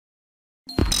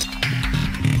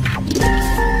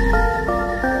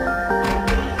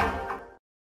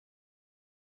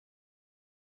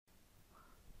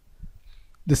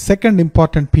The second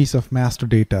important piece of master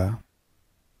data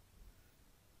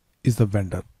is the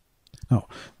vendor. Now,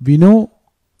 we know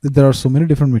that there are so many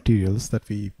different materials that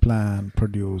we plan,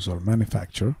 produce, or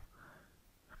manufacture.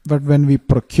 But when we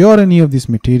procure any of these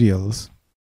materials,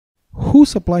 who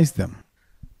supplies them?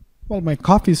 Well, my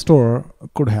coffee store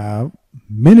could have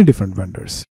many different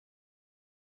vendors.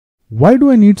 Why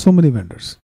do I need so many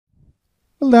vendors?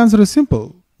 Well, the answer is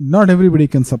simple. Not everybody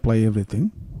can supply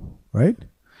everything, right?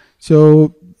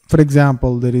 So, for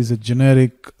example, there is a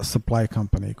generic supply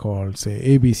company called, say,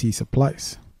 ABC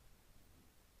Supplies.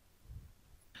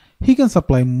 He can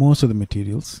supply most of the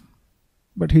materials,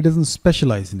 but he doesn't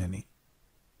specialize in any.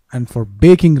 And for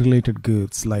baking related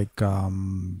goods like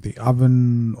the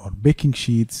oven or baking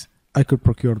sheets, I could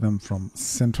procure them from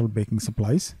Central Baking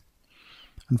Supplies.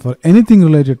 And for anything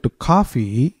related to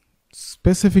coffee,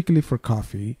 specifically for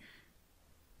coffee,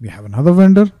 we have another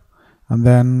vendor.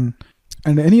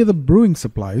 And any other brewing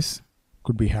supplies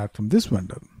could be had from this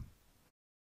vendor.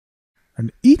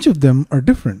 And each of them are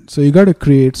different. So you got to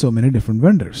create so many different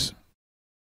vendors.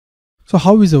 So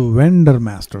how is a vendor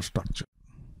master structured?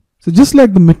 So just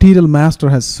like the material master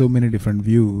has so many different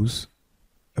views,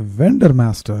 a vendor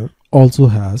master also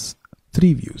has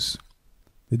 3 views.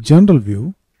 The general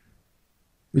view,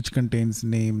 which contains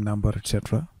name, number,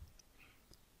 etc.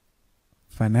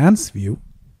 Finance view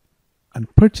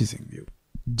and purchasing view.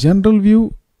 General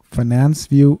view, finance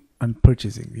view, and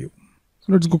purchasing view.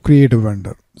 So let's go create a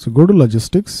vendor. So go to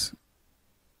logistics,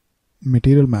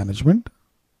 material management,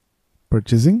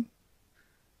 purchasing,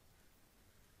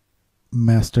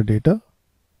 master data,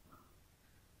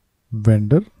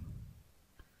 vendor,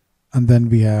 and then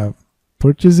we have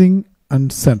purchasing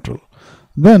and central.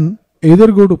 Then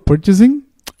either go to purchasing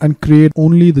and create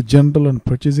only the general and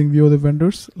purchasing view of the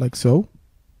vendors like so,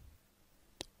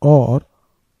 or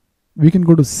we can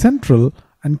go to central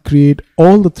and create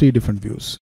all the 3 different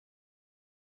views.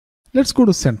 Let's go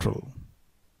to central.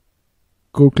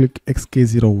 Go click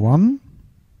XK01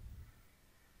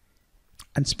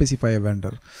 and specify a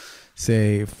vendor.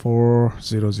 Say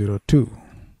 4002. I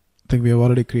think we have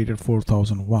already created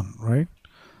 4001, right?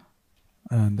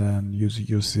 And then use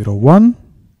 01.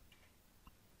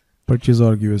 Purchase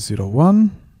org use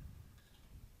 01.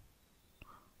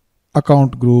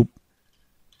 Account group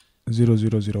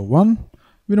 0001.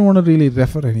 We don't want to really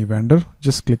refer any vendor.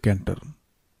 Just click enter.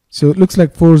 So it looks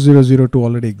like 4002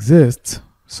 already exists.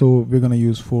 So we're going to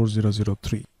use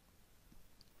 4003.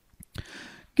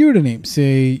 Give it a name.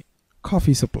 Say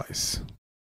coffee supplies,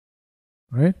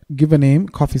 right? Give a name,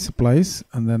 coffee supplies,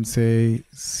 and then say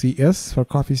CS for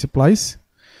coffee supplies.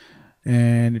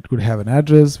 And it could have an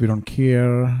address. We don't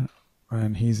care.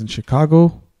 And he's in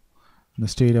Chicago, in the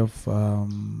state of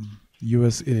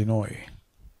US, Illinois,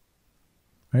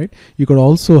 right? You could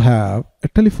also have a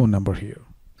telephone number here.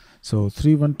 So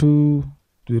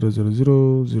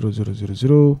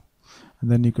 312-000-0000. And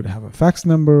then you could have a fax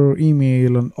number,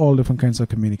 email, and all different kinds of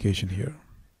communication here.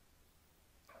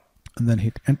 And then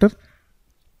hit enter.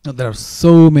 Now there are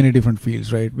so many different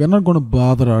fields, right? We're not going to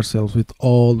bother ourselves with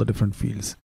all the different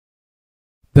fields.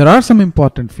 There are some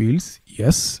important fields.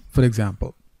 Yes, for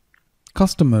example,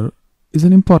 customer is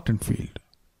an important field,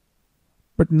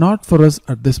 but not for us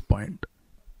at this point.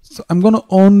 So I'm going to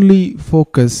only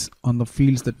focus on the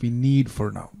fields that we need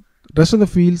for now. The rest of the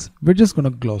fields, we're just going to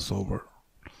gloss over.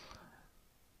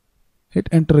 Hit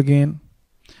enter again.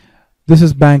 This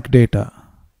is bank data.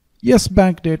 Yes,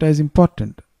 bank data is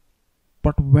important.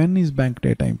 But when is bank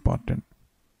data important?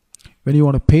 When you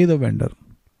want to pay the vendor.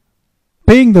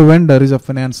 Paying the vendor is a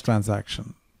finance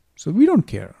transaction. So we don't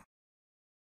care.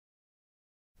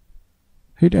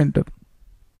 Hit enter.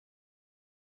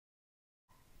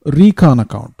 Recon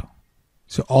account.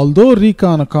 So although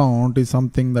recon account is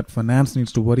something that finance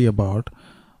needs to worry about,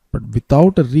 but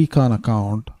without a recon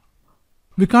account,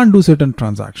 we can't do certain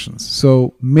transactions.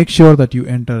 So make sure that you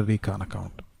enter a recon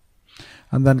account.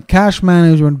 And then cash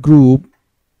management group,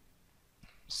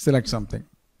 select something.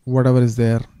 Whatever is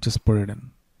there, just put it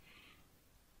in.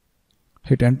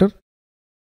 Hit enter.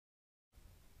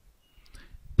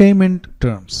 Payment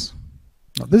terms.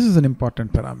 Now this is an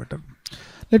important parameter.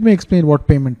 Let me explain what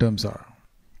payment terms are.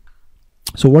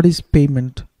 So what is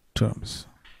payment terms?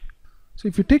 So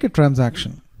if you take a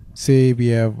transaction, say we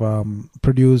have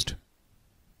produced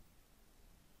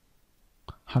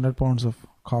 100 pounds of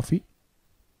coffee.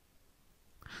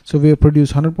 So we have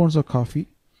produced 100 pounds of coffee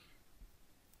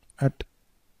at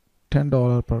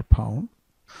 $10 per pound.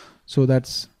 So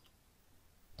that's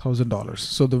 $1,000.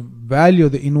 So the value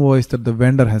of the invoice that the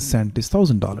vendor has sent is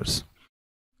 $1,000.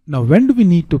 Now, when do we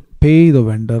need to pay the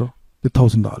vendor the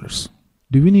 $1,000?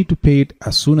 Do we need to pay it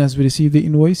as soon as we receive the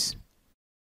invoice?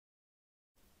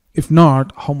 If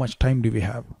not, how much time do we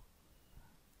have?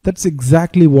 That's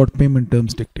exactly what payment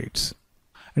terms dictates.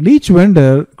 And each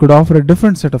vendor could offer a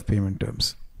different set of payment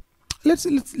terms. Let's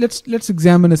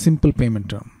examine a simple payment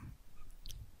term.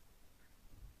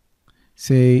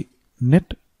 Say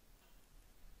net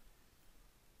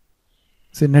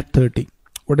 30.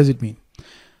 What does it mean?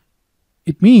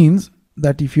 It means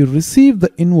that if you receive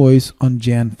the invoice on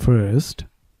Jan 1st,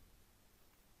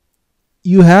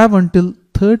 you have until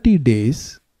 30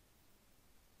 days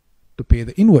to pay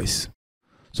the invoice.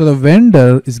 So the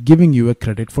vendor is giving you a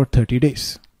credit for 30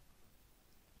 days.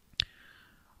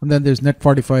 And then there's net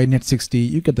 45, net 60,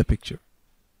 you get the picture.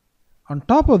 On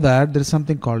top of that, there is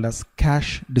something called as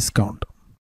cash discount.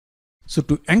 So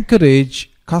to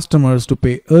encourage customers to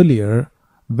pay earlier,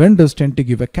 vendors tend to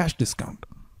give a cash discount.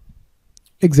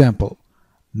 Example,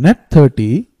 net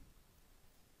 30,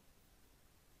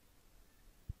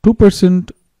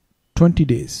 2% 20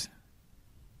 days.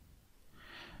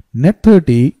 Net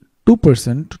 30,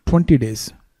 2% 20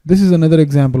 days. This is another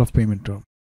example of payment term.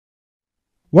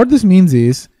 What this means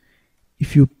is,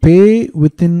 if you pay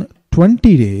within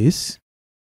 20 days,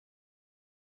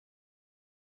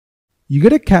 you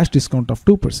get a cash discount of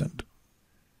 2%.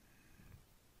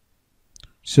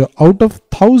 So out of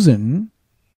 1,000,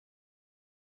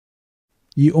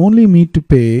 you only need to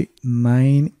pay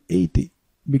 $980,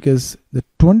 because the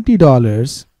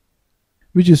 $20,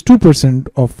 which is 2%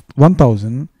 of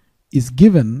 1,000, is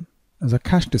given as a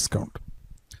cash discount.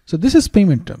 So this is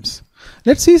payment terms.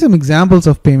 Let's see some examples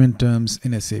of payment terms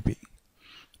in SAP.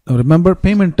 Now remember,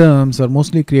 payment terms are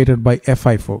mostly created by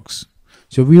FI folks.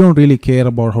 So we don't really care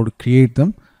about how to create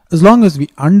them, as long as we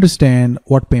understand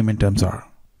what payment terms are.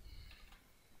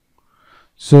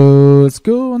 So let's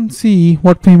go and see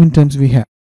what payment terms we have.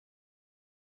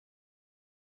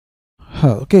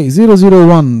 Okay,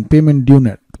 001, payment due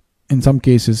net. In some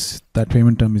cases that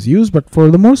payment term is used, but for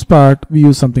the most part we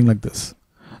use something like this.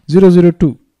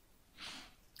 002.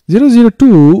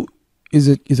 002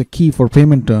 is a key for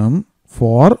payment term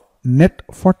for net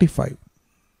 45.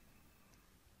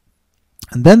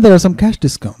 And then there are some cash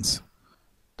discounts.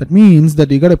 That means that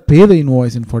you got to pay the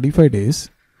invoice in 45 days.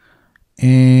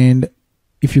 And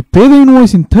if you pay the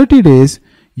invoice in 30 days,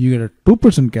 you get a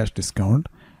 2% cash discount.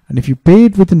 And if you pay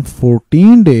it within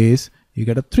 14 days, you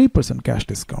get a 3% cash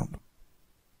discount.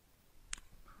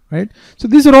 Right? So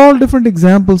these are all different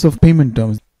examples of payment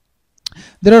terms.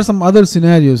 There are some other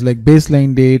scenarios like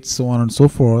baseline dates, so on and so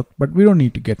forth, but we don't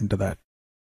need to get into that.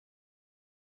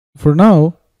 For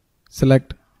now,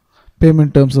 select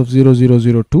payment terms of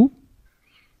 0002,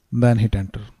 then hit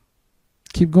enter.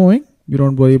 Keep going, you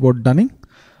don't worry about dunning.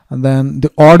 And then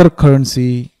the order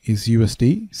currency is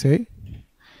USD, say.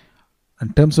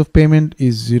 And terms of payment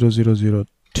is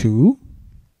 0002.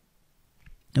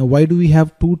 Now why do we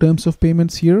have two terms of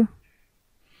payments here?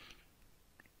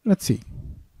 Let's see.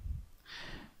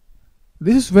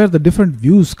 This is where the different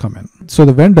views come in. So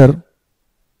the vendor,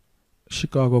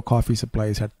 Chicago Coffee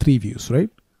Supplies, had three views, right?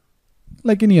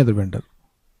 Like any other vendor.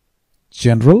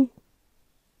 General,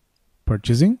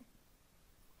 purchasing,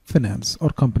 finance,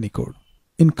 or company code.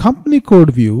 In company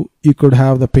code view, you could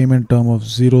have the payment term of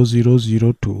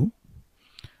 0002.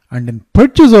 And in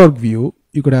purchase org view,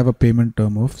 you could have a payment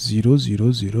term of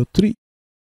 0003.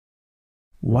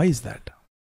 Why is that?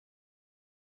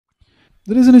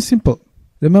 The reason is simple.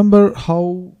 Remember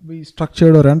how we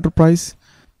structured our enterprise?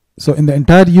 So in the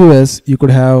entire US, you could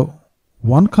have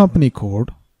one company code,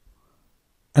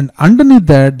 and underneath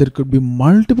that there could be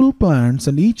multiple plants,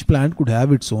 and each plant could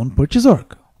have its own purchase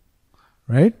org,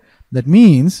 right? That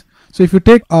means, so if you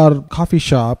take our coffee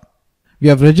shop, we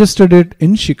have registered it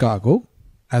in Chicago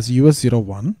as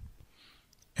US01,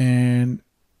 and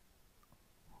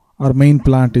our main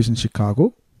plant is in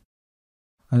Chicago,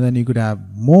 and then you could have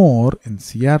more in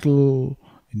Seattle,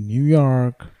 in New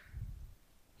York,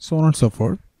 so on and so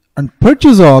forth. And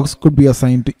purchase orgs could be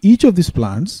assigned to each of these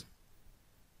plants,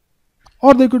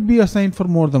 or they could be assigned for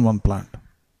more than one plant.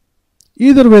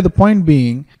 Either way, the point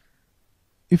being,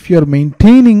 if you're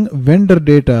maintaining vendor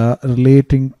data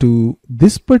relating to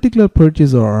this particular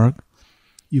purchase org,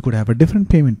 you could have a different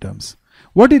payment terms.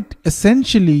 What it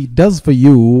essentially does for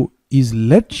you is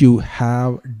let you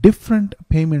have different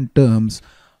payment terms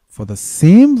for the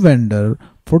same vendor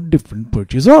for different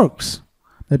purchase orgs.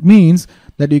 That means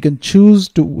that you can choose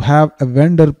to have a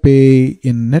vendor pay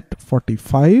in net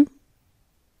 45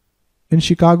 in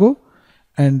Chicago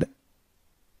and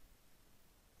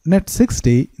net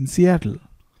 60 in Seattle.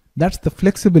 That's the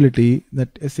flexibility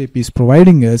that SAP is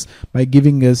providing us by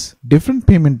giving us different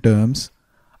payment terms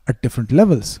at different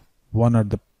levels. One at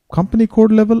the company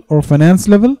code level or finance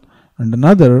level, and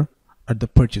another at the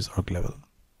purchase org level.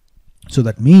 So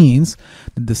that means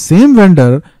that the same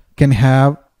vendor can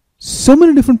have so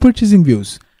many different purchasing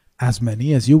views, as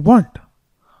many as you want.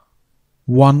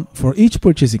 One for each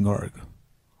purchasing org.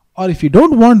 Or if you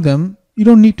don't want them, you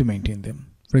don't need to maintain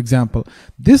them. For example,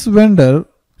 this vendor,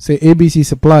 say ABC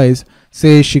Supplies,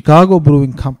 say Chicago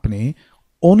Brewing Company,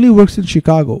 only works in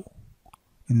Chicago.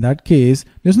 In that case,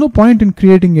 there's no point in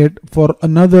creating it for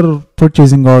another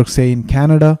purchasing org, say in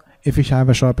Canada, if you have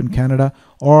a shop in Canada,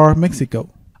 or Mexico.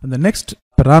 And the next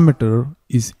parameter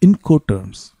is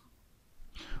Incoterms.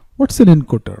 What's an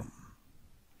Incoterm?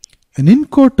 An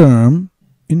Incoterm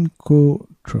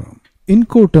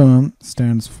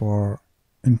stands for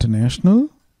international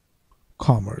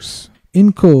commerce.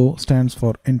 Inco stands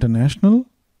for international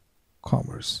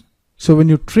commerce. So when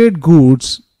you trade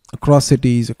goods across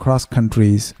cities, across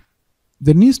countries,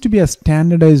 there needs to be a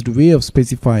standardized way of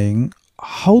specifying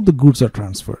how the goods are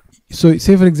transferred. So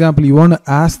say for example, you want to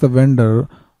ask the vendor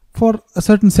for a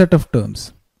certain set of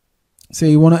terms.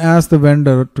 Say you want to ask the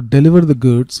vendor to deliver the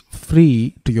goods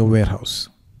free to your warehouse.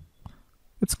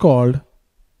 It's called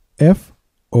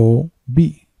FOB,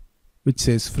 which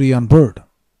says free on board.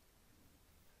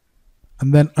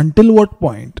 And then until what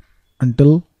point?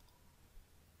 Until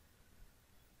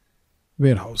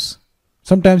warehouse.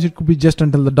 Sometimes it could be just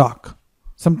until the dock.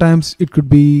 Sometimes it could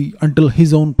be until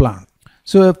his own plant.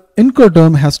 So an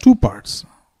Incoterm has two parts.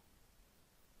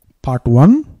 Part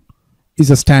 1 is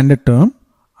a standard term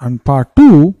and part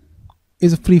 2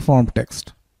 is a free-form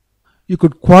text. You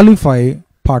could qualify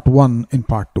part 1 in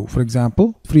part 2. For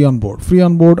example, free on board. Free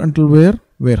on board until where?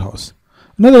 Warehouse.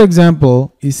 Another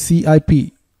example is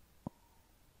CIP.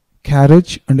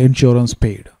 Carriage and insurance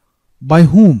paid. By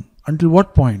whom? Until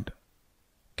what point?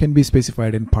 Can be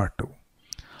specified in part 2.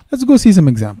 Let's go see some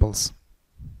examples.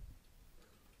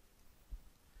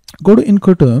 Go to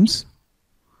Incoterms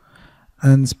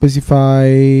and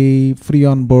specify free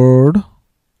on board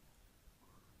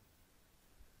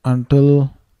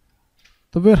until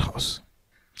the warehouse.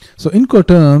 So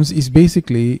Incoterms is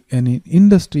basically an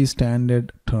industry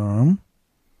standard term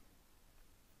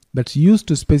that's used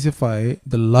to specify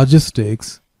the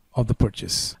logistics of the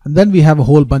purchase. And then we have a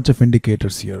whole bunch of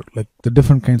indicators here, like the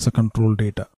different kinds of control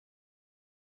data.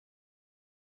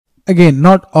 Again,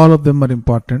 not all of them are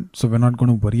important, so we're not going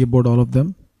to worry about all of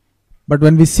them. But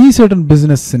when we see certain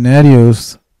business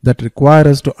scenarios that require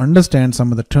us to understand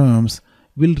some of the terms,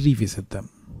 we'll revisit them.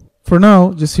 For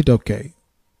now, just hit OK.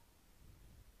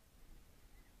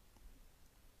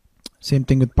 Same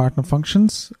thing with partner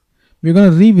functions. We're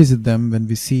going to revisit them when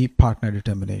we see partner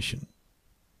determination.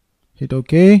 Hit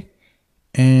OK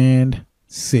and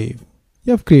save.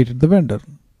 You have created the vendor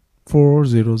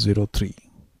 4003.